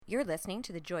You're listening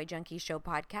to the Joy Junkie Show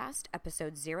podcast,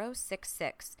 episode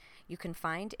 066. You can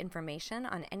find information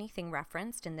on anything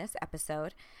referenced in this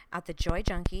episode at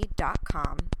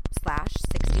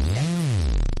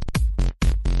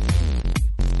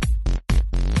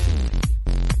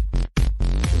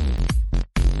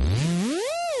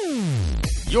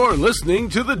You're listening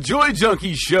to the Joy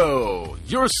Junkie Show,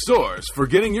 your source for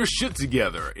getting your shit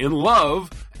together in love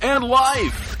and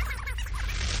life.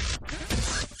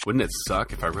 Wouldn't it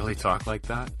suck if I really talked like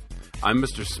that? I'm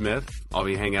Mr. Smith. I'll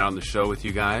be hanging out on the show with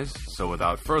you guys. So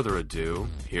without further ado,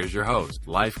 here's your host,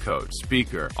 life coach,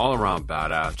 speaker, all-around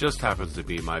badass, just happens to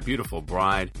be my beautiful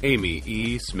bride, Amy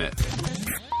E. Smith.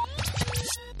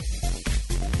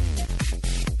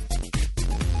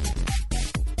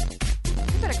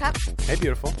 Buttercup. Hey,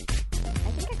 beautiful. I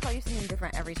think I call you something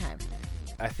different every time.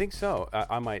 I think so.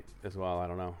 I might as well. I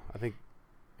don't know. I think,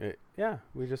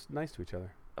 we're just nice to each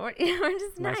other. We're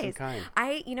just nice. And kind.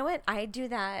 You know what? I do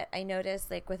that. I notice,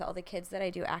 like, with all the kids that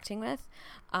I do acting with,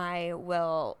 I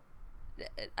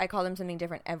call them something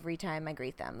different every time I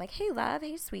greet them. Like, hey, love.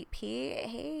 Hey, sweet pea.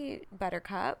 Hey,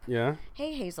 buttercup. Yeah.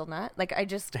 Hey, hazelnut. Like, I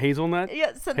just... Hazelnut?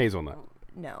 Yeah. Hazelnut.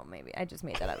 No, maybe. I just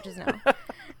made that up just now.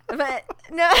 But,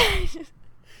 no.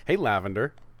 Hey,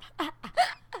 lavender.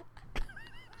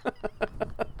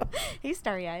 Hey,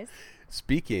 starry eyes.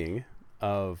 Speaking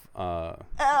of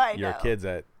your kids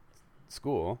at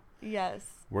school, yes,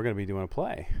 we're going to be doing a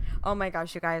play. Oh my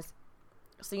gosh, you guys!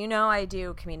 So I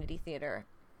do community theater,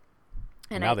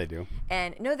 and now they do.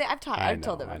 And no, I've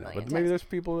told them a million times. But maybe there's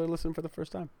people that listen for the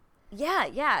first time.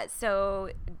 Yeah. So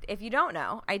if you don't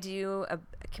know, I do a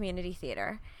community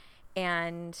theater,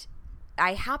 and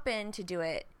I happen to do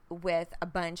it with a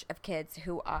bunch of kids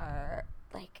who are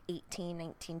like 18,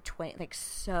 19, 20, like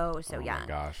so young. Oh my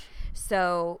gosh!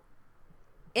 So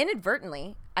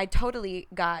inadvertently, I totally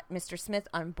got Mr. Smith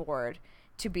on board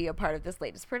to be a part of this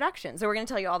latest production. So we're going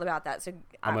to tell you all about that. So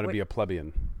I'm going to be a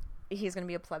plebeian. He's going to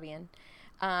be a plebeian.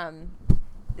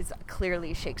 It's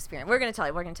clearly Shakespearean. We're going to tell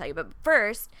you. But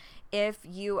first, if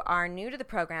you are new to the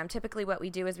program, typically what we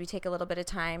do is we take a little bit of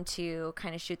time to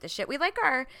kind of shoot the shit. We like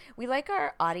our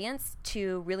audience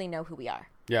to really know who we are.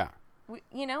 Yeah. We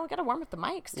got to warm up the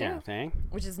mics too. Yeah, thing.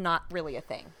 Which is not really a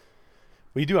thing.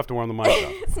 Well, you do have to warm the mic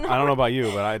though. I don't know about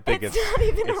you, but I think it's not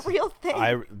even a real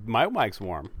thing. My mic's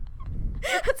warm.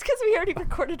 That's because we already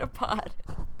recorded a pod.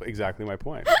 Exactly my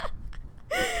point.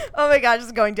 Oh my gosh,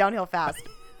 it's going downhill fast.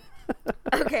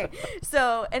 Okay,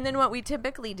 so, and then what we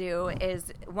typically do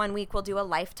is 1 week we'll do a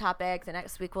life topic, the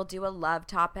next week we'll do a love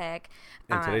topic.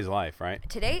 And today's life, right?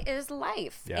 Today is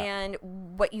life. Yeah. And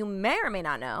what you may or may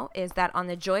not know is that on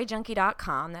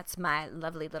thejoyjunkie.com, that's my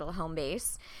lovely little home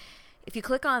base, if you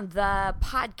click on the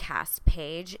podcast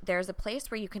page, there's a place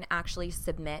where you can actually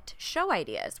submit show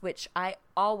ideas, which I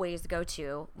always go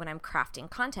to when I'm crafting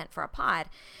content for a pod.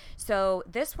 So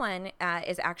this one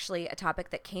is actually a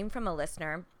topic that came from a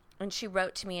listener, and she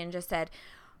wrote to me and just said,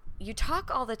 you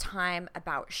talk all the time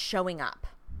about showing up,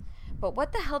 but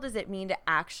what the hell does it mean to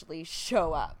actually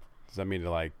show up? Does that mean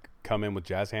to, like, come in with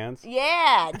jazz hands?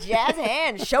 Yeah, jazz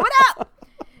hands. Show it up.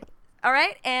 All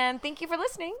right, and thank you for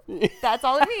listening. That's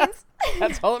all it means.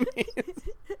 That's all it means.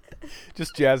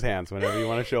 Just jazz hands whenever you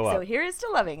want to show up. So here is to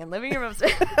loving and living your most.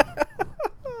 If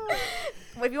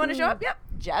you want to show up, yep,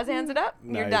 jazz hands it up,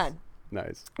 and you're done.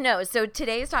 Nice. No, so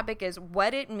today's topic is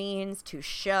what it means to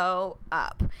show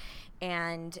up.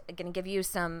 And I'm going to give you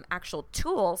some actual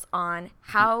tools on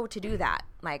how to do that.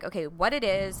 Like, okay, what it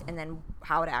is, and then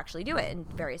how to actually do it in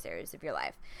various areas of your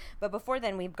life. But before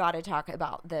then, we've got to talk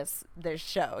about this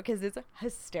show because it's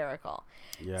hysterical.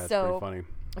 Yeah, it's pretty funny.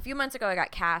 A few months ago, I got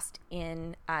cast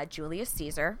in Julius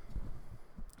Caesar,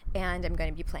 and I'm going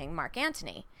to be playing Mark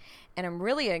Antony. And I'm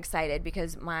really excited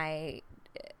because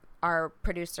our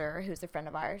producer, who's a friend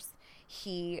of ours,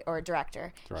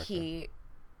 director. He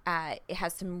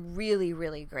has some really,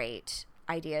 really great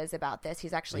ideas about this.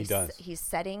 He's actually he's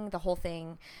setting the whole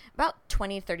thing about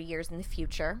 20, 30 years in the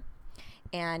future.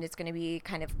 And it's going to be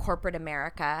kind of corporate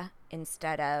America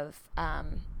instead of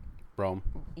Rome.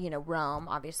 Rome,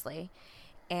 obviously.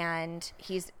 And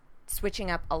he's switching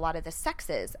up a lot of the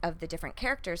sexes of the different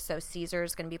characters. So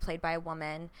Caesar's going to be played by a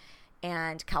woman,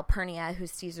 and Calpurnia,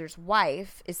 who's Caesar's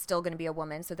wife, is still going to be a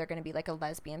woman. So they're going to be like a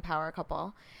lesbian power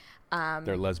couple.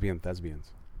 They're lesbian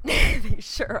thespians. They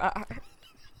sure are.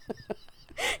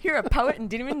 You're a poet and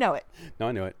didn't even know it. No,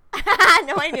 I knew it.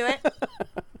 No, I knew it.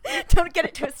 Don't get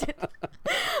it twisted.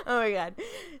 Oh my God.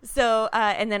 So,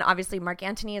 and then obviously Mark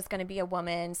Antony is going to be a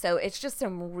woman. So it's just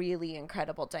some really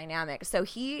incredible dynamic. So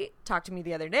he talked to me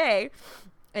the other day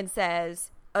and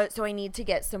says, so I need to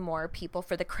get some more people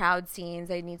for the crowd scenes.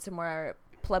 I need some more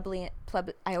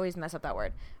I always mess up that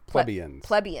word. Plebeians.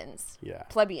 Plebeians. Yeah.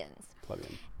 Plebeians.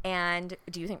 Plebeian. And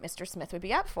do you think Mr. Smith would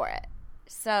be up for it?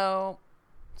 So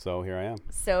here I am.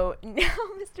 So now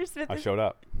Mr. Smith I showed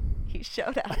up. He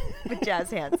showed up with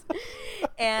jazz hands.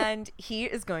 And he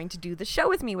is going to do the show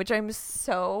with me, which I'm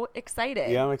so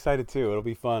excited. Yeah, I'm excited too. It'll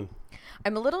be fun.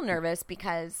 I'm a little nervous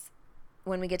because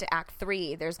when we get to Act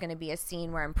 3, there's going to be a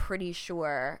scene where I'm pretty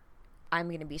sure I'm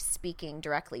going to be speaking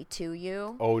directly to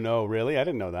you. Oh, no, really? I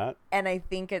didn't know that. And I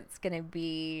think it's going to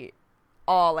be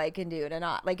all I can do to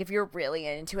not, like, if you're really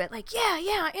into it, like,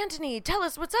 yeah, Anthony, tell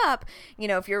us what's up. You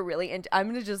know, if you're really into, I'm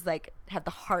going to just, like, have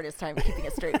the hardest time keeping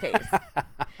a straight face.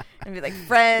 And be like,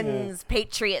 friends,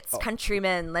 patriots,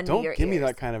 countrymen, lend me your ears. Don't give me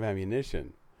that kind of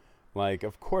ammunition. Like,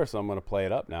 of course I'm going to play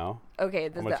it up now. Okay,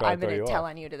 I'm going to tell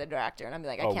on you to the director, and I'm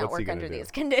like, I can't work under these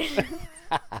conditions.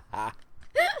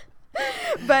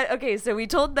 But, okay, so we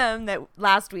told them that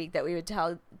last week that we would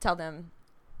tell them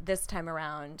this time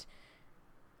around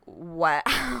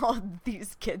how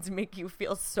these kids make you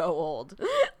feel so old.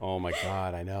 Oh, my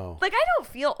God, I know. Like, I don't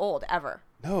feel old, ever.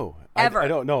 No. Ever. I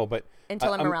don't know, but...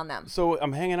 Until I'm around them. So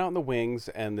I'm hanging out in the wings,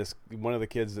 and one of the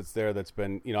kids that's there that's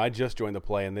been, I just joined the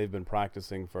play, and they've been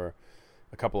practicing for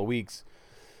a couple of weeks.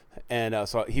 And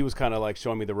so he was kind of like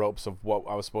showing me the ropes of what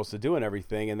I was supposed to do and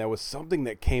everything. And there was something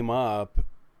that came up,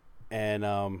 and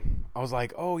I was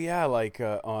like, oh, yeah, like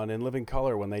on In Living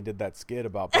Color when they did that skit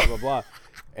about blah, blah, blah.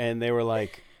 And they were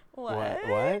like, what?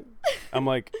 I'm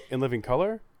like, In Living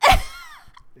Color?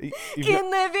 In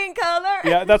Living Color?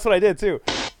 Yeah, that's what I did, too.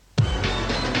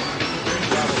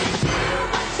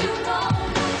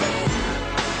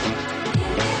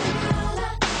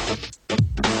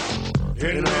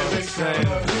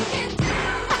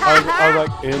 I was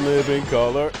like, In Living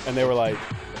Color, and they were like,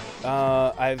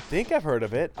 I think I've heard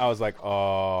of it. I was like,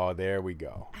 oh, there we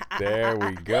go.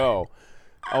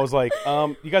 I was like,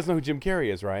 you guys know who Jim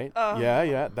Carrey is, right?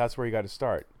 Yeah, that's where you got to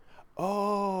start.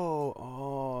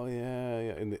 Oh,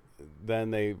 yeah. And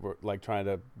then they were like trying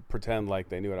to pretend like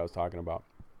they knew what I was talking about.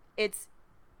 It's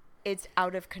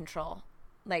out of control.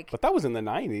 Like, but that was in the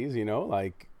 90s,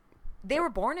 like. They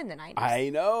were born in the 90s. I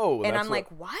know. And I'm like,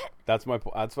 what? That's what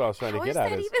I was trying to get at.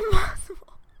 How is that even possible?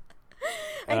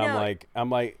 And I'm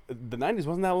like, the 90s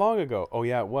wasn't that long ago. Oh,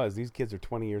 yeah, it was. These kids are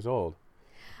 20 years old.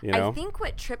 I think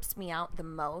what trips me out the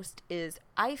most is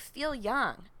I feel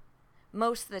young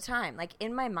most of the time. Like,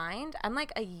 in my mind, I'm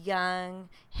like a young,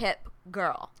 hip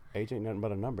girl. Age ain't nothing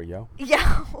but a number, yo.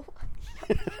 Yeah.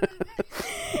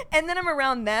 And then I'm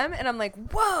around them, and I'm like,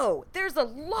 whoa, there's a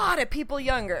lot of people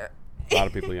younger. A lot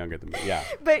of people younger than me, yeah.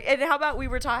 And how about we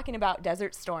were talking about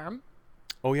Desert Storm?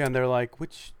 Oh, yeah, and they're like,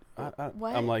 which...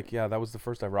 what? I'm like, yeah, that was the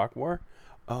first Iraq war?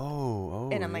 Oh.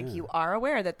 And I'm like, you are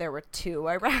aware that there were 2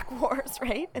 Iraq wars,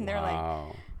 right? And they're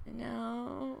like,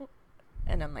 no.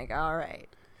 And I'm like, all right.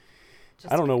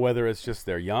 I don't know whether it's just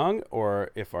they're young or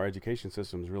if our education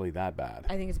system is really that bad.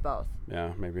 I think it's both.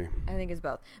 Yeah, maybe. I think it's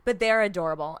both. But they're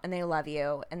adorable, and they love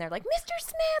you. And they're like, Mr.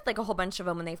 Smith! Like, a whole bunch of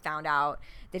them, when they found out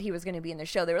that he was going to be in the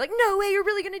show, they were like, no way, you're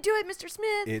really going to do it, Mr.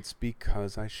 Smith! It's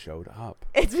because I showed up.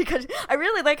 It's because... I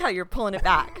really like how you're pulling it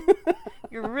back.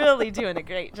 You're really doing a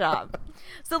great job.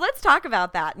 So let's talk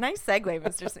about that. Nice segue,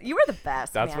 Mr. Smith. You were the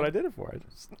best, That's man. what I did it for.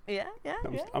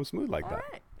 I'm smooth like All that.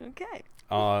 Right. Okay.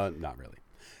 Not really.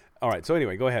 All right. So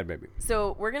anyway, go ahead, baby.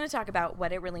 So we're going to talk about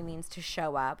what it really means to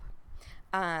show up.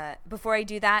 Before I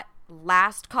do that,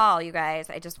 last call, you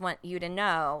guys. I just want you to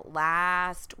know,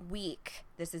 last week,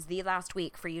 this is the last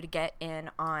week for you to get in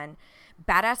on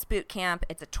Badass Boot Camp.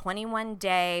 It's a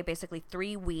 21-day, basically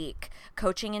 3-week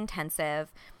coaching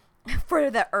intensive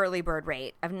for the early bird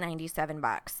rate of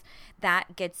 $97.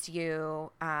 That gets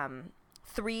you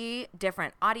 3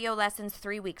 different audio lessons,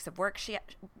 3 weeks of worksheets.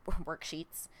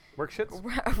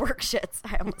 Worksheets,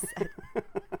 I almost said.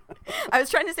 I was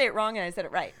trying to say it wrong and I said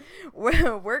it right.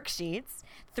 Worksheets,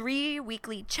 3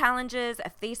 weekly challenges, a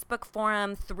Facebook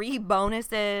forum, 3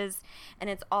 bonuses, and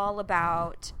it's all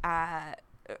about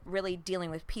really dealing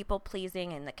with people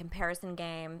pleasing and the comparison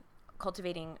game,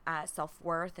 cultivating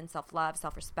self-worth and self-love,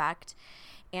 self-respect,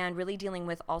 and really dealing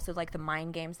with also like the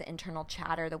mind games, the internal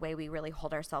chatter, the way we really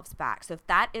hold ourselves back. So if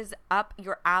that is up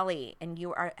your alley and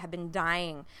you have been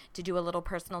dying to do a little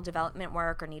personal development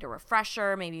work or need a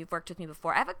refresher, maybe you've worked with me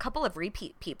before. I have a couple of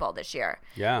repeat people this year,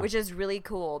 which is really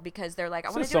cool because they're like,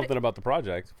 I want to do something about the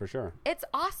project for sure. It's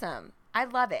awesome. I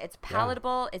love it. It's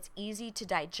palatable. It's easy to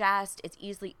digest. It's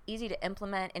easy to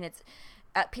implement. And it's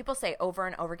people say over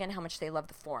and over again how much they love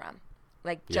the forum.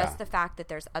 Like just the fact that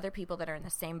there's other people that are in the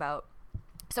same boat.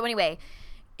 So anyway,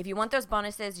 if you want those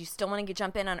bonuses, you still want to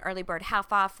jump in on early bird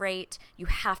half off rate, you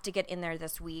have to get in there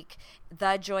this week.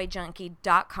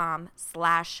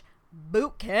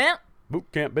 thejoyjunkie.com/bootcamp.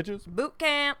 Bootcamp, bitches.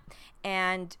 Bootcamp.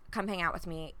 And come hang out with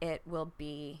me. It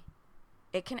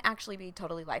can actually be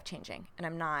totally life-changing. And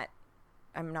I'm not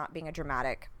being a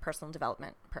dramatic personal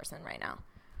development person right now.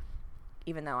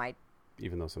 Even though I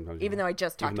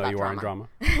just talked about drama. Even though you are in drama.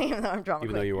 Even though I'm drama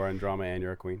Even though you are in drama and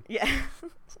you're a queen. Yeah.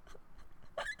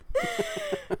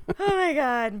 Oh my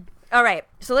God. All right.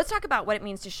 So let's talk about what it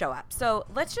means to show up. So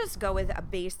let's just go with a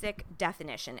basic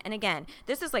definition. And again,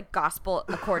 this is like gospel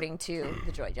according to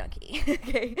the Joy Junkie.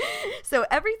 Okay. So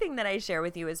everything that I share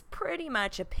with you is pretty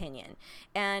much opinion.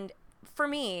 And for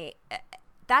me,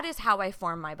 that is how I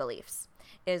form my beliefs.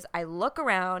 Is I look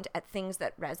around at things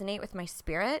that resonate with my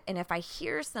spirit, and if I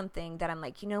hear something that I'm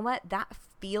like, you know what, that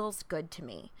feels good to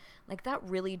me, like that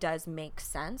really does make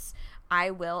sense,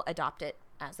 I will adopt it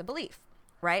as a belief,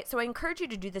 right? So I encourage you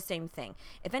to do the same thing.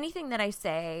 If anything that I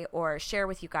say or share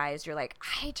with you guys, you're like,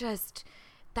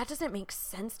 that doesn't make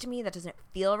sense to me, that doesn't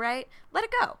feel right, let it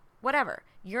go, whatever.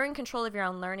 You're in control of your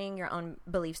own learning, your own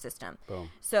belief system. Boom.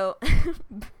 So...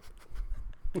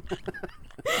 Who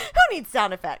needs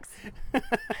sound effects? Do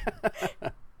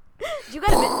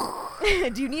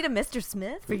you need a Mr.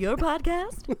 Smith for your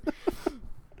podcast?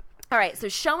 All right, so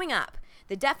showing up,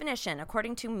 the definition,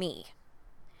 according to me,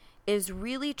 is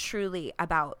really truly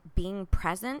about being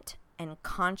present and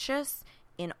conscious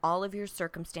in all of your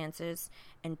circumstances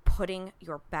and putting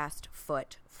your best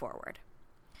foot forward.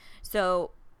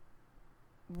 So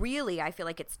really, I feel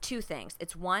like it's two things.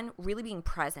 It's one, really being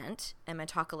present. I'm going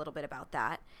to talk a little bit about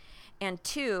that. And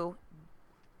two,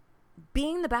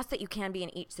 being the best that you can be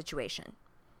in each situation.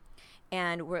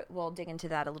 And we'll dig into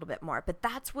that a little bit more. But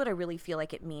that's what I really feel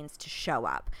like it means to show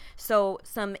up. So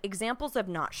some examples of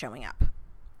not showing up.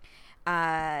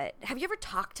 Have you ever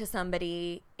talked to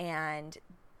somebody and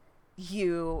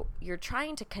you're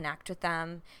trying to connect with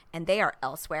them and they are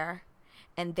elsewhere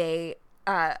and they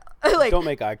don't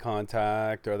make eye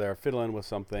contact, or they're fiddling with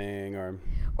something,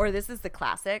 or this is the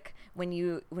classic when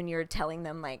you're telling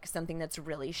them like something that's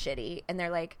really shitty and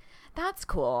they're like, that's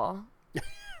cool. And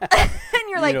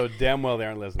you're like, you know damn well they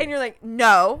aren't listening. And you're like,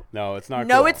 no, it's not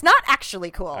no, cool. it's not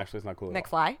actually cool. Actually, it's not cool.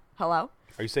 McFly, hello.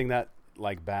 Are you saying that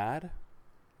like bad,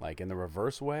 like in the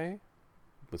reverse way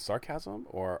with sarcasm,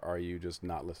 or are you just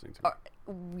not listening to me?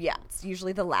 Yeah, it's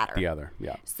usually the latter. The other,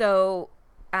 yeah. So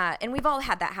and we've all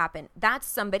had that happen. That's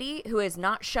somebody who is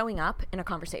not showing up in a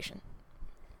conversation.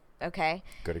 Okay?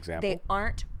 Good example. They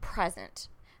aren't present.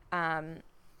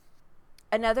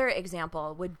 Another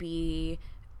example would be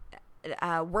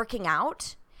working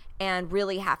out and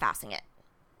really half-assing it.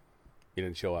 You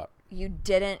didn't show up. You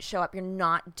didn't show up. You're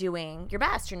not doing your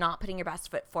best. You're not putting your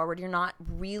best foot forward. You're not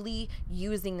really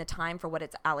using the time for what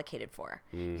it's allocated for.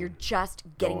 You're just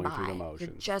getting by. Through the motions.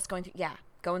 You're just going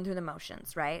through the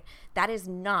motions, right? That is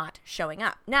not showing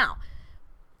up. Now,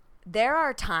 there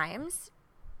are times,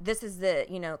 this is the,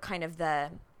 kind of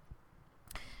the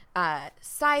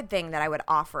side thing that I would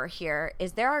offer here,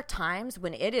 is there are times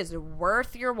when it is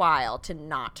worth your while to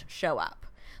not show up.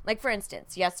 Like, for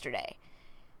instance, yesterday,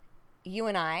 you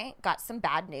and I got some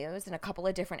bad news in a couple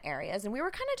of different areas, and we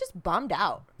were kind of just bummed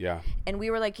out. Yeah. And we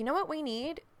were like, you know what we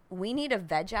need? We need a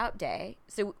veg out day.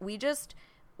 So we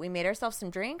made ourselves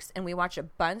some drinks, and we watched a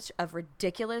bunch of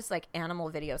ridiculous, animal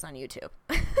videos on YouTube.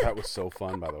 That was so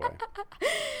fun, by the way.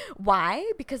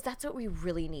 Why? Because that's what we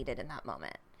really needed in that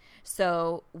moment.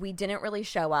 So we didn't really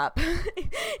show up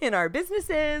in our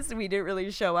businesses. We didn't really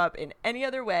show up in any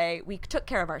other way. We took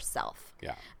care of ourselves.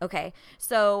 Yeah. Okay.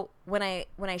 So when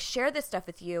I share this stuff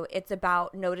with you, it's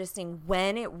about noticing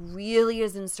when it really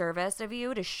is in service of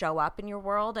you to show up in your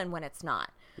world and when it's not.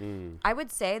 I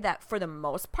would say that for the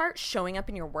most part, showing up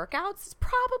in your workouts is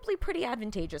probably pretty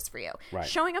advantageous for you. Right.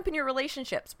 Showing up in your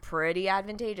relationships, pretty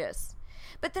advantageous.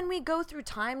 But then we go through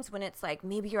times when it's like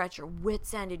maybe you're at your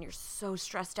wit's end and you're so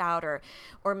stressed out, or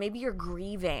maybe you're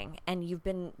grieving and you've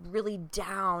been really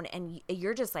down and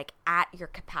you're just like at your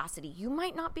capacity. You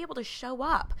might not be able to show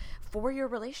up for your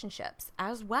relationships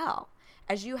as well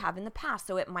as you have in the past.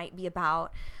 So it might be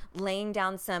about laying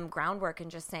down some groundwork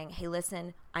and just saying, hey,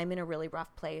 listen, I'm in a really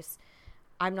rough place.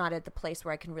 I'm not at the place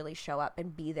where I can really show up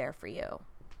and be there for you.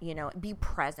 Be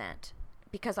present,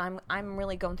 because I'm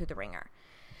really going through the ringer.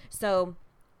 So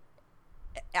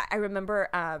I remember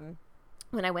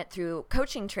when I went through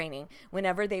coaching training,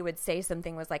 whenever they would say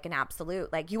something was like an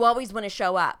absolute, like you always want to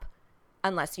show up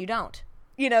unless you don't.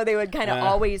 They would kind of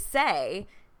always say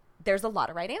there's a lot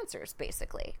of right answers,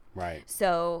 basically. Right.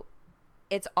 So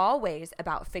it's always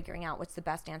about figuring out what's the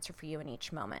best answer for you in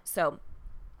each moment. So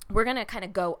we're going to kind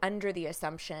of go under the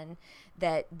assumption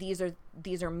that these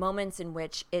are moments in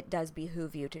which it does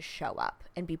behoove you to show up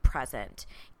and be present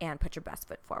and put your best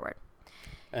foot forward.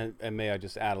 And may I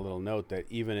just add a little note that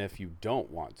even if you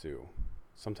don't want to,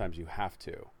 sometimes you have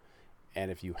to. And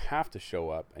if you have to show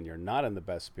up and you're not in the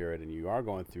best spirit and you are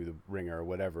going through the ringer or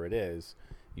whatever it is,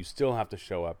 you still have to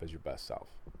show up as your best self.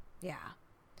 Yeah.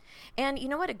 And you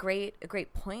know what a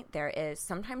great point there is?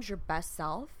 Sometimes your best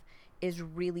self is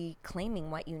really claiming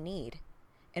what you need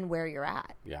and where you're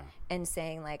at. Yeah. And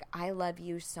saying like, I love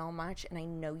you so much and I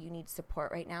know you need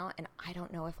support right now and I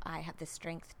don't know if I have the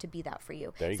strength to be that for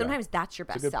you. Sometimes that's your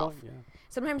best self. Yeah.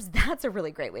 Sometimes that's a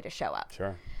really great way to show up.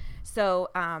 Sure. So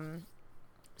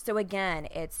again,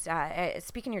 it's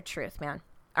speaking your truth, man.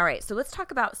 All right. So let's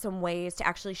talk about some ways to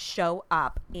actually show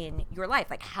up in your life.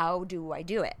 Like, how do I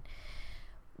do it?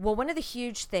 Well, one of the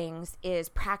huge things is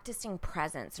practicing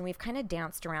presence. And we've kind of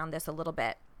danced around this a little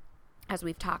bit as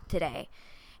we've talked today.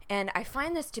 And I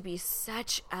find this to be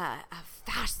such a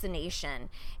fascination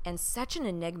and such an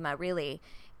enigma, really,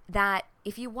 that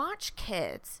if you watch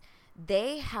kids,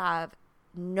 they have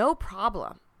no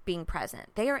problem being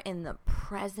present. They are in the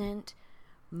present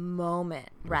moment,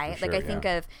 right? Sure, like I think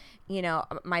of,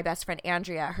 my best friend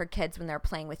Andrea, her kids when they're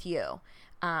playing with you.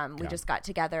 We just got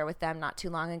together with them not too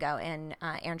long ago, and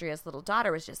Andrea's little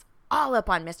daughter was just all up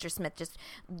on Mr. Smith, just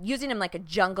using him like a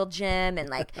jungle gym and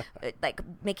like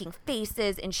making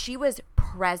faces. And she was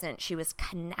present. She was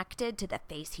connected to the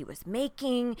face he was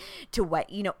making, to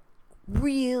what,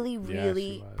 really,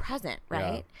 really present,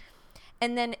 right? Yeah.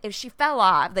 And then if she fell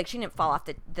off, like she didn't fall off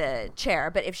the chair,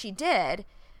 but if she did,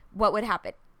 what would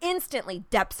happen? Instantly,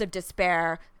 depths of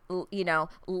despair,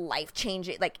 life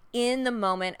changing, like in the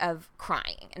moment of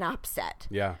crying and upset.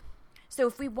 Yeah. So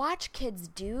if we watch kids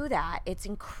do that, it's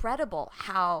incredible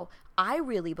how I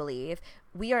really believe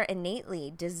we are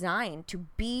innately designed to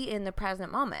be in the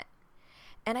present moment.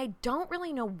 And I don't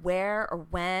really know where or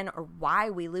when or why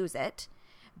we lose it,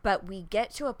 but we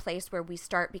get to a place where we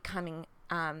start becoming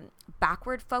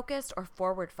backward focused or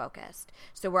forward focused.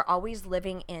 So we're always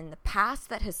living in the past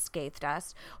that has scathed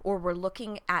us, or we're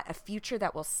looking at a future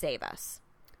that will save us.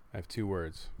 I have two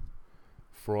words: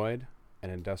 Freud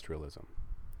and industrialism.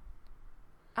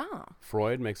 Oh.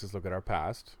 Freud makes us look at our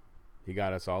past. He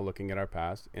got us all looking at our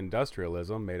past.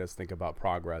 Industrialism made us think about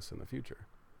progress in the future.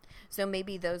 So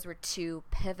maybe those were two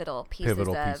pivotal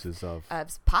pieces of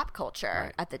pop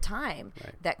culture at the time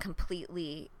that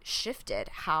completely shifted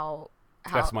how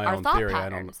that's my own theory.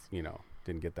 Patterns. I don't,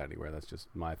 didn't get that anywhere. That's just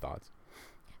my thoughts.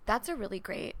 That's a really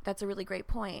great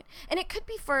point. And it could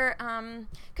be for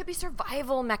could be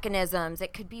survival mechanisms.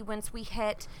 It could be once we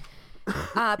hit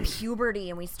puberty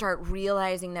and we start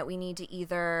realizing that we need to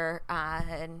either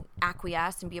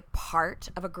acquiesce and be a part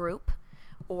of a group,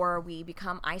 or we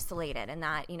become isolated, and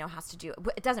that has to do.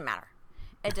 It doesn't matter.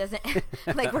 It doesn't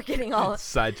like we're getting all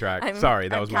sidetracked. Sorry,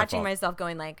 that was my fault. I'm catching myself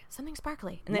going like something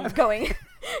sparkly, and then going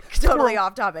totally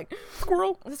off topic.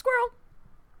 Squirrel.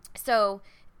 So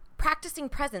practicing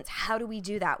presence, how do we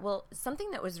do that? Well, something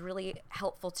that was really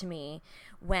helpful to me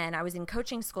when I was in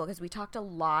coaching school, because we talked a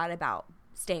lot about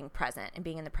staying present and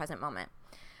being in the present moment.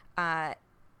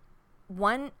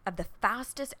 One of the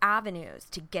fastest avenues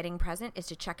to getting present is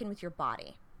to check in with your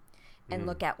body and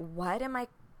look at, what am I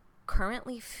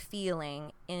currently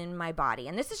feeling in my body?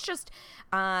 And this is just,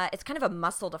 it's kind of a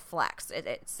muscle to flex.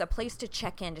 It's a place to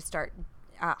check in, to start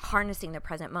harnessing the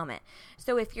present moment.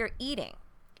 So if you're eating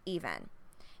even,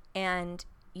 and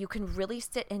you can really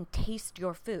sit and taste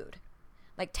your food,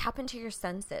 like tap into your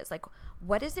senses. Like,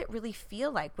 what does it really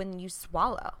feel like when you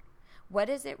swallow? What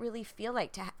does it really feel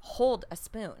like to hold a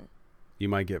spoon? You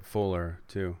might get fuller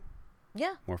too.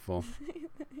 Yeah. More full.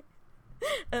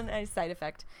 A nice side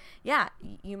effect. Yeah.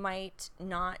 You might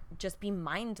not just be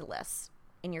mindless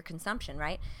in your consumption,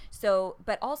 right? So,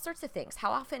 but all sorts of things. How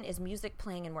often is music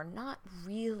playing and we're not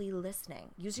really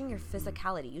listening? Using your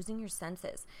physicality, using your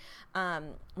senses.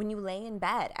 When you lay in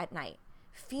bed at night,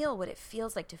 feel what it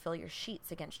feels like to feel your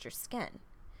sheets against your skin.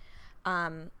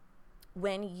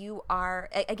 When you are,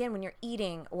 again, when you're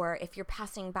eating, or if you're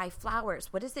passing by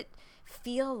flowers, what does it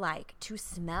feel like to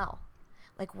smell?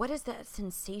 Like, what is that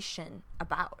sensation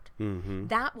about? Mm-hmm.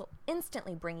 That will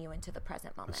instantly bring you into the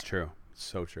present moment. That's true. It's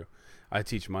so true. I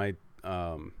teach my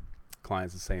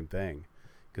clients the same thing,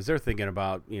 because they're thinking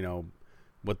about,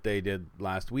 what they did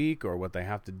last week or what they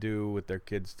have to do with their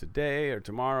kids today or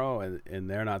tomorrow, and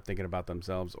they're not thinking about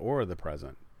themselves or the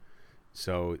present.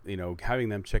 So, having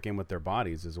them check in with their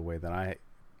bodies is a way that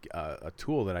a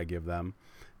tool that I give them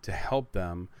to help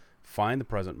them find the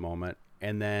present moment,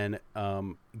 and then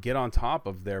get on top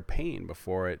of their pain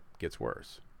before it gets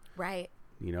worse. Right.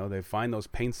 They find those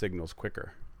pain signals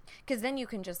quicker. Because then you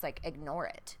can just like ignore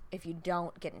it if you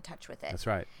don't get in touch with it. That's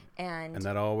right. And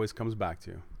that always comes back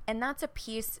to you. And that's a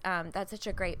piece, that's such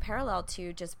a great parallel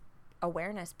to just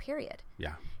awareness, period.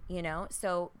 Yeah.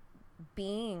 So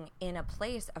being in a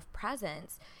place of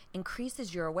presence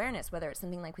increases your awareness, whether it's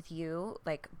something like with you,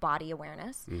 like body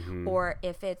awareness, or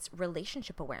if it's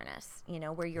relationship awareness,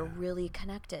 where you're really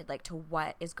connected, like to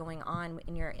what is going on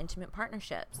in your intimate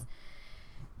partnerships.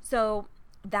 So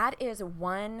that is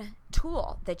one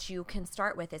tool that you can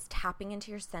start with, is tapping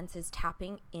into your senses,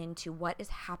 tapping into what is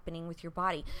happening with your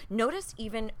body. Notice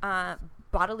even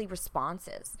bodily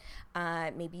responses.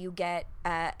 Maybe you get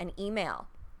an email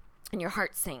and your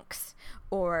heart sinks,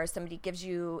 or somebody gives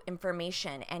you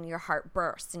information and your heart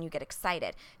bursts and you get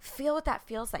excited. Feel what that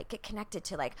feels like. Get connected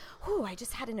to like, oh, I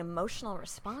just had an emotional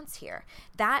response here.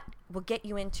 That will get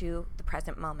you into the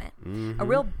present moment. A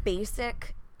real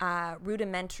basic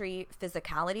rudimentary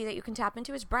physicality that you can tap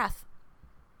into is breath.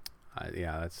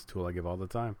 That's a tool I give all the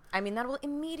time. I mean, that will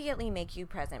immediately make you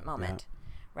present moment,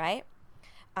 right?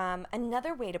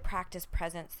 Another way to practice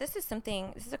presence, this is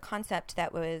a concept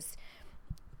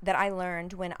that I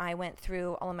learned when I went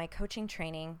through all of my coaching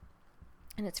training,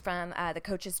 and it's from the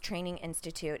Coaches Training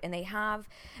Institute, and they have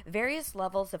various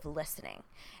levels of listening,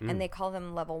 and they call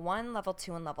them level 1, level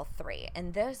 2, and level 3.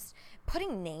 And this,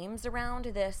 putting names around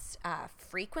this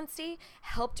frequency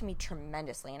helped me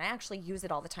tremendously, and I actually use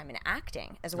it all the time in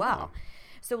acting as well.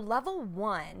 So level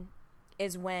 1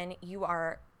 is when you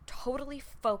are totally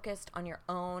focused on your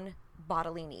own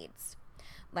bodily needs.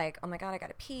 Like, oh my God, I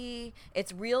gotta pee.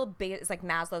 It's it's like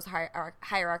Maslow's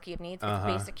hierarchy of needs. It's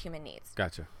basic human needs.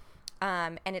 Gotcha.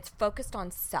 And it's focused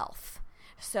on self.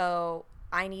 So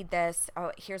I need this.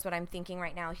 Oh, here's what I'm thinking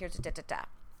right now. Here's da-da-da.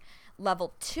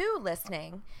 Level 2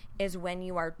 listening is when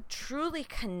you are truly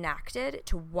connected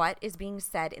to what is being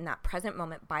said in that present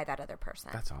moment by that other person.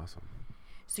 That's awesome.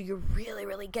 So you're really,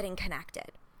 really getting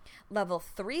connected. Level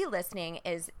 3 listening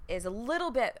is a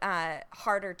little bit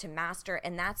harder to master,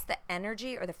 and that's the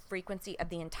energy or the frequency of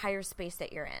the entire space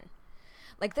that you're in.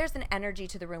 Like, there's an energy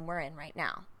to the room we're in right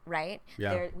now, right?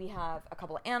 Yeah. We have a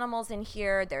couple of animals in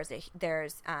here. There's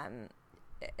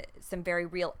some very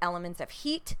real elements of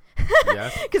heat.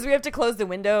 Yes. Because we have to close the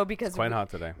window because it's quite hot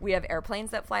today. We have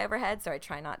airplanes that fly overhead, so I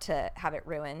try not to have it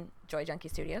ruin Joy Junkie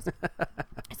Studios.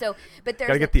 But there's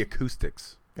gotta get the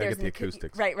acoustics. Right.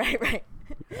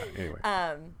 Yeah, anyway.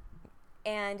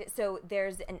 And so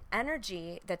there's an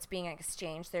energy that's being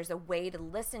exchanged. There's a way to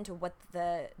listen to what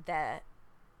the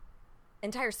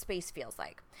entire space feels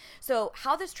like. So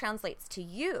how this translates to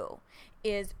you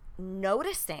is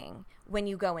noticing when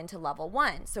you go into level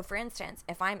 1. So for instance,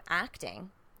 if I'm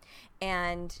acting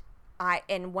and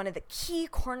one of the key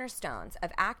cornerstones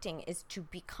of acting is to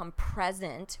become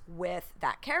present with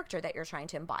that character that you're trying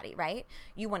to embody, right?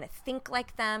 You want to think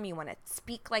like them. You want to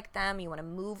speak like them. You want to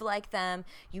move like them.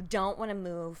 You don't want to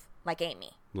move like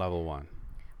Amy. Level 1.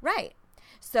 Right.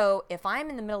 So if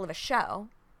I'm in the middle of a show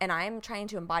and I'm trying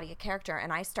to embody a character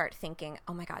and I start thinking,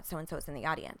 oh my God, so-and-so is in the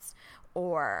audience,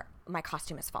 or my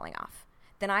costume is falling off,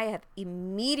 then I have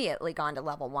immediately gone to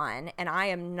level 1 and I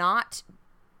am not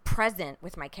present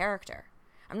with my character.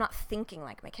 I'm not thinking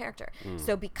like my character.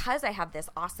 So because I have this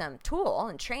awesome tool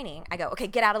and training, I go, okay,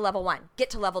 get out of level 1, get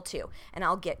to level 2, and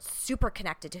I'll get super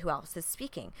connected to who else is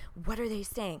speaking. What are they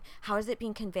saying? How is it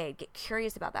being conveyed? Get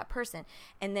curious about that person,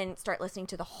 and then start listening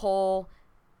to the whole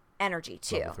energy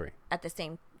too Level 3. at the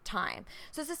same time.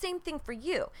 So it's the same thing for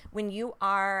you when you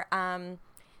are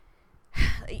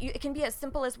it can be as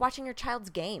simple as watching your child's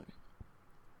game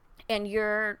and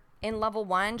you're in level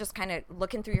 1 just kind of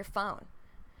looking through your phone.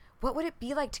 What would it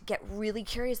be like to get really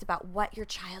curious about what your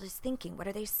child is thinking? What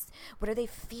are they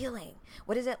feeling?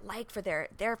 What is it like for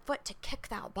their foot to kick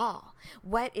that ball?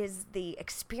 What is the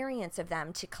experience of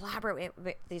them to collaborate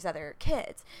with these other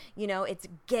kids? It's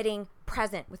getting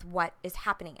present with what is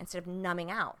happening instead of numbing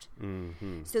out.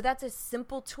 So that's a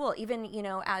simple tool. Even,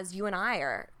 as you and I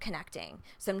are connecting,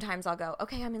 sometimes I'll go,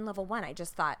 okay, I'm in level 1. I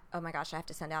just thought, oh my gosh, I have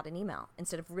to send out an email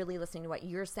instead of really listening to what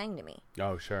you're saying to me.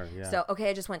 Oh, sure. Yeah. So, okay,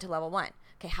 I just went to level 1.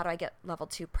 Okay, how do I get level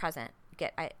 2 present?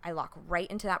 I lock right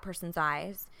into that person's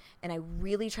eyes and I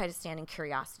really try to stand in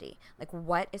curiosity. Like,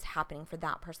 what is happening for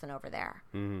that person over there?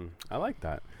 I like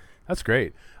that. That's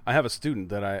great. I have a student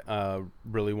that I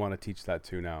really want to teach that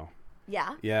to now.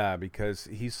 Yeah? Yeah, because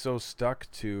he's so stuck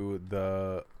to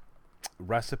the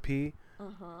recipe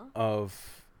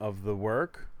of the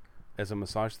work as a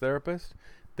massage therapist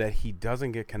that he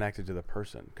doesn't get connected to the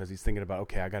person because he's thinking about,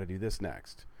 okay, I got to do this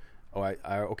next. Oh, I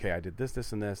did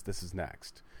this, and this is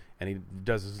next. And he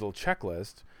does his little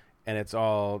checklist, and it's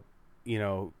all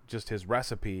just his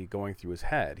recipe going through his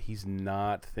head. He's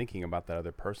not thinking about that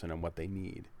other person and what they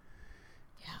need.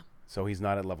 Yeah. So he's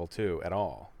not at level 2 at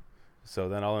all. So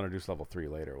then I'll introduce level 3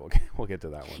 later. We'll get to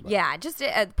that one. But. Yeah, just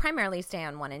primarily stay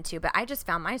on 1 and 2. But I just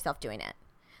found myself doing it.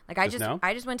 Like I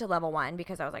just went to level 1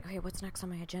 because I was like, okay, what's next on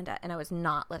my agenda? And I was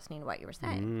not listening to what you were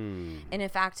saying. And in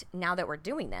fact, now that we're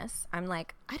doing this, I'm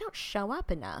like, I don't show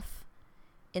up enough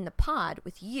in the pod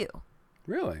with you.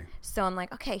 Really? So I'm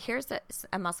like, okay, here's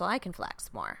a muscle I can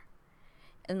flex more.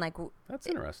 And like, that's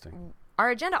interesting. Our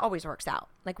agenda always works out.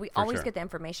 Like we always sure. get the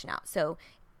information out. So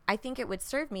I think it would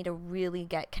serve me to really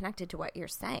get connected to what you're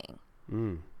saying.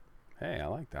 Hey, I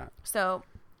like that. So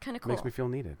kind of cool. Makes me feel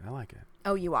needed. I like it.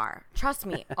 Oh, you are. Trust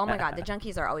me. Oh my God. The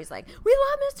junkies are always like, we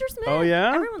love Mr. Smith. Oh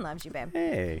yeah? Everyone loves you, babe.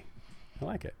 Hey, I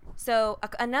like it. So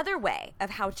another way of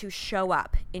how to show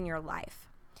up in your life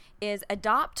is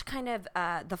adopt kind of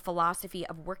the philosophy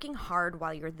of working hard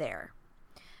while you're there.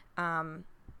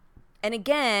 And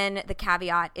again, the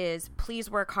caveat is please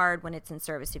work hard when it's in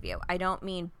service of you. I don't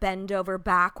mean bend over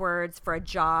backwards for a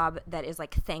job that is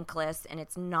like thankless and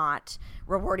it's not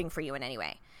rewarding for you in any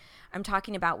way. I'm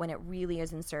talking about when it really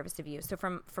is in service of you. So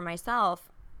for myself,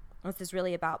 this is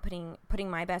really about putting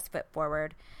my best foot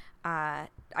forward. I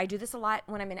do this a lot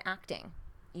when I'm in acting.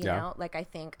 You know, like I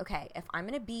think, okay, if I'm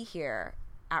going to be here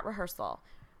at rehearsal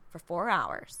for 4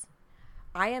 hours,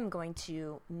 I am going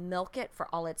to milk it for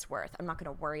all it's worth. I'm not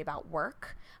going to worry about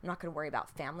work. I'm not going to worry about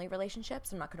family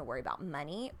relationships. I'm not going to worry about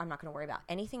money. I'm not going to worry about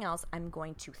anything else. I'm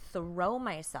going to throw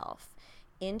myself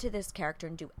into this character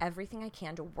and do everything I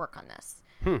can to work on this.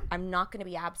 I'm not going to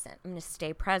be absent. I'm going to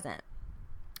stay present.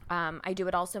 I do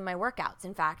it also in my workouts.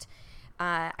 In fact,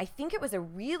 I think it was a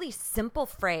really simple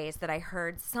phrase that I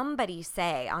heard somebody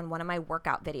say on one of my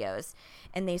workout videos.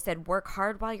 And they said, work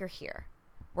hard while you're here.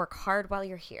 Work hard while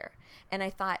you're here. And I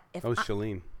thought,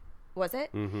 Shalene. Was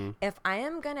it? Mm-hmm. If I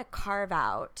am going to carve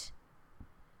out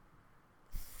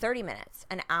 30 minutes,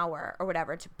 an hour, or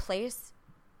whatever, to place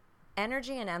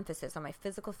energy and emphasis on my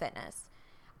physical fitness,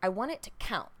 I want it to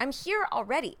count. I'm here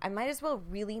already. I might as well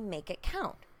really make it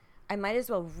count. I might as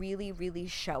well really, really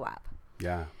show up.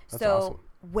 Yeah, that's so awesome.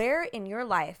 Where in your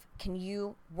life can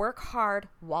you work hard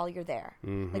while you're there?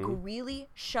 Mm-hmm. Like really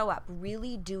show up,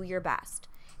 really do your best.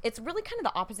 It's really kind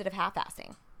of the opposite of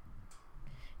half-assing,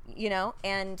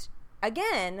 and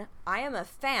again, I am a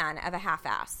fan of a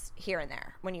half-ass here and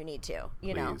there when you need to,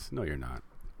 Please. No, you're not.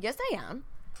 Yes, I am.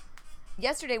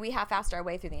 Yesterday, we half-assed our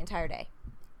way through the entire day.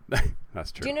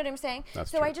 That's true. Do you know what I'm saying?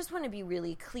 That's so true. I just want to be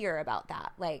really clear about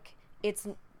that. Like,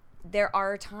 there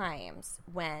are times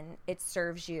when it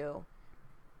serves you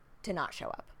to not show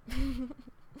up.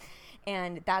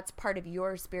 And that's part of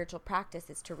your spiritual practice,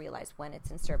 is to realize when it's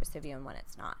in service of you and when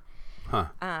it's not.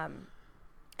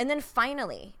 And then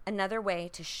finally, another way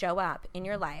to show up in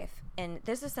your life, and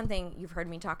this is something you've heard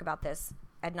me talk about this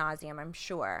ad nauseum, I'm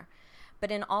sure,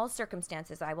 but in all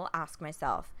circumstances, I will ask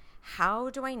myself, how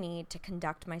do I need to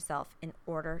conduct myself in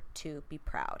order to be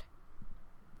proud?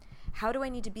 How do I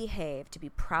need to behave to be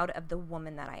proud of the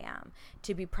woman that I am,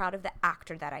 to be proud of the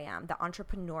actor that I am, the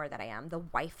entrepreneur that I am, the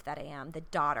wife that I am, the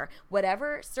daughter,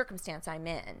 whatever circumstance I'm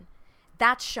in?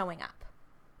 That's showing up.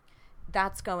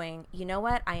 That's going, you know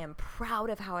what? I am proud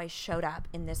of how I showed up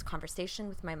in this conversation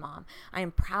with my mom. I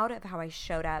am proud of how I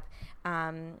showed up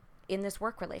in this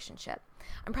work relationship.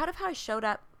 I'm proud of how I showed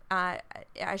up. I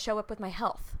show up with my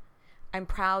health. I'm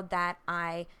proud that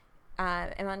I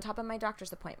am on top of my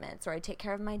doctor's appointments, or I take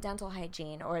care of my dental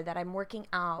hygiene, or that I'm working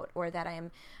out, or that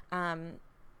I'm,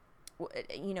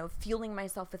 fueling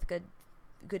myself with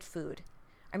good food.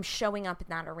 I'm showing up in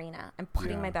that arena. I'm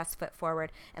putting my best foot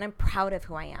forward, and I'm proud of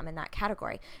who I am in that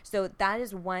category. So that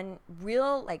is one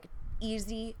real,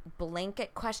 easy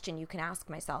blanket question you can ask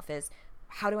myself is,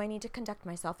 how do I need to conduct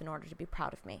myself in order to be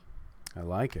proud of me? I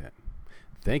like it.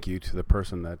 Thank you to the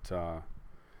person that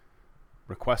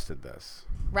requested this.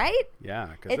 Right?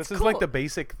 Yeah, because this is cool. like the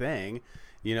basic thing.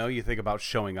 You think about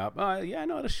showing up. I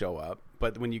know how to show up.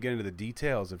 But when you get into the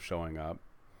details of showing up,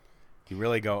 you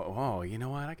really go, oh, you know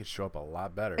what? I could show up a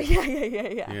lot better.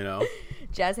 Yeah.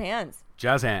 Jazz hands.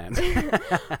 Jazz hands.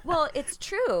 Well, it's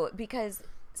true, because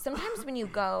sometimes when you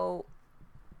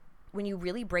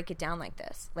really break it down like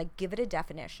this, like give it a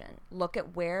definition, look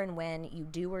at where and when you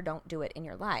do or don't do it in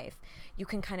your life, you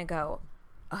can kind of go,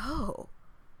 oh,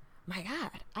 my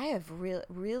God, I have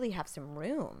really have some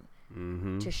room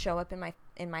to show up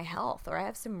in my health, or I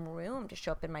have some room to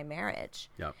show up in my marriage.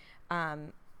 Yep.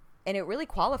 And it really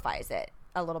qualifies it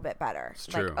a little bit better. It's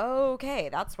true. Like, okay,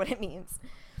 that's what it means.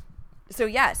 So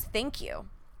yes, thank you.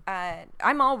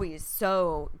 I'm always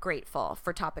so grateful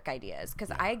for topic ideas, because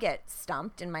I get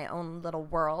stumped in my own little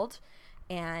world,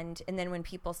 And then when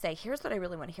people say, here's what I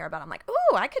really want to hear about, I'm like,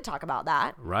 ooh, I could talk about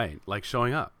that. Right. Like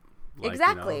showing up. Like,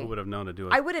 exactly. Who would have known to do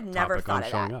it? I would have never thought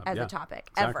of that as a topic,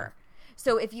 exactly. ever.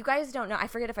 So if you guys don't know, I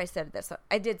forget if I said this.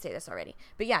 I did say this already.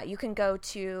 But yeah, you can go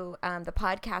to the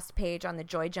podcast page on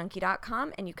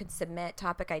thejoyjunkie.com and you can submit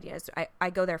topic ideas. I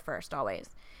go there first always.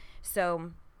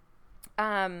 So,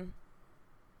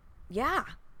 yeah.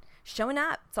 Showing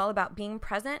up. It's all about being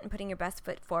present and putting your best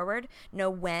foot forward.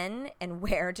 Know when and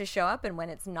where to show up and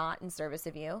when it's not in service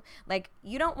of you. Like,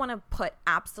 you don't want to put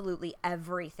absolutely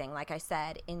everything, like I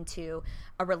said, into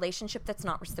a relationship that's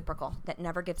not reciprocal, that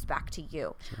never gives back to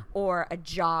you, or a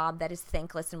job that is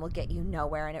thankless and will get you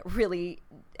nowhere. And it really,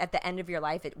 at the end of your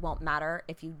life, it won't matter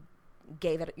if you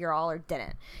gave it your all or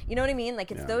didn't. You know what I mean?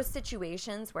 Like, it's those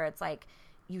situations where it's like,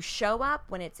 you show up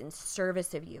when it's in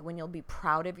service of you, when you'll be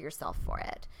proud of yourself for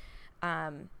it.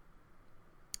 And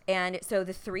so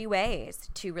the 3 ways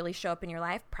to really show up in your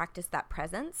life: practice that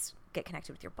presence, get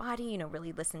connected with your body,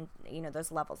 really listen,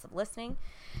 those levels of listening.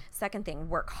 Second thing,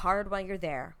 work hard while you're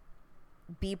there.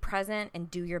 Be present and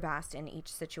do your best in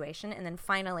each situation. And then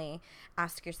finally,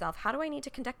 ask yourself, how do I need to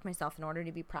conduct myself in order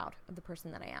to be proud of the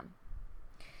person that I am?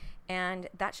 And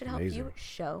that should help you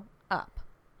show up.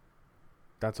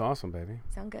 That's awesome, baby.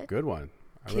 Sound good? Good one.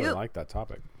 I really like that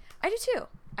topic. I do too.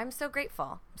 I'm so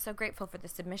grateful. I'm so grateful for the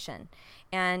submission.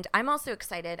 And I'm also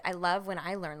excited. I love when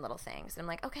I learn little things. I'm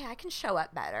like, okay, I can show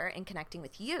up better in connecting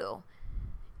with you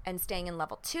and staying in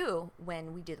level 2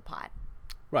 when we do the pod.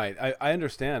 Right. I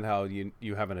understand how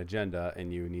you have an agenda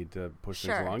and you need to push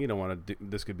things along. You don't want to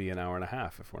this could be an hour and a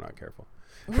half if we're not careful.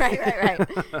 Right.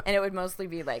 And it would mostly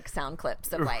be like sound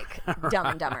clips of like Dumb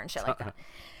and Dumber and shit like that.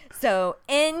 So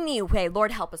anyway,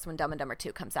 Lord help us when Dumb and Dumber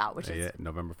 2 comes out, which is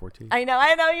November 14th. I know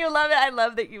you love it. I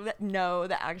love that you know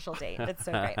the actual date. It's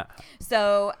so great.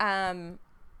 So,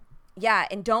 yeah,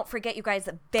 and don't forget, you guys,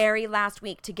 the very last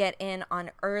week to get in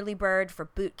on early bird for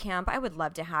boot camp. I would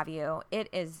love to have you. It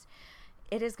is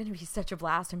going to be such a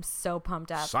blast. I'm so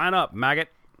pumped up. Sign up, maggot.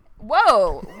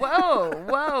 Whoa.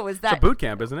 Is that it's a boot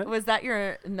camp, isn't it? Was that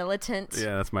your militant?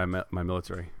 Yeah, that's my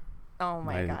military. Oh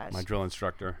my gosh. My drill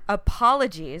instructor.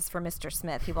 Apologies for Mr.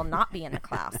 Smith. He will not be in the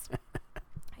class.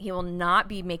 He will not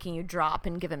be making you drop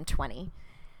and give him 20.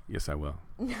 Yes, I will.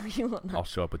 No, you will not. I'll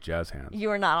show up with jazz hands. You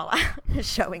are not allowed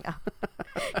showing up.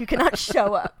 You cannot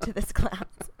show up to this class.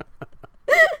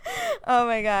 Oh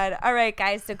my God. All right,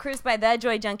 guys. So cruise by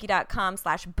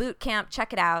thejoyjunkie.com/bootcamp.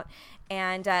 Check it out.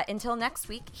 And until next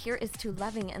week, here is to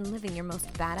loving and living your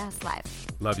most badass life.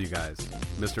 Love you guys.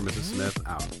 Mr. and Mrs. Smith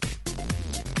out.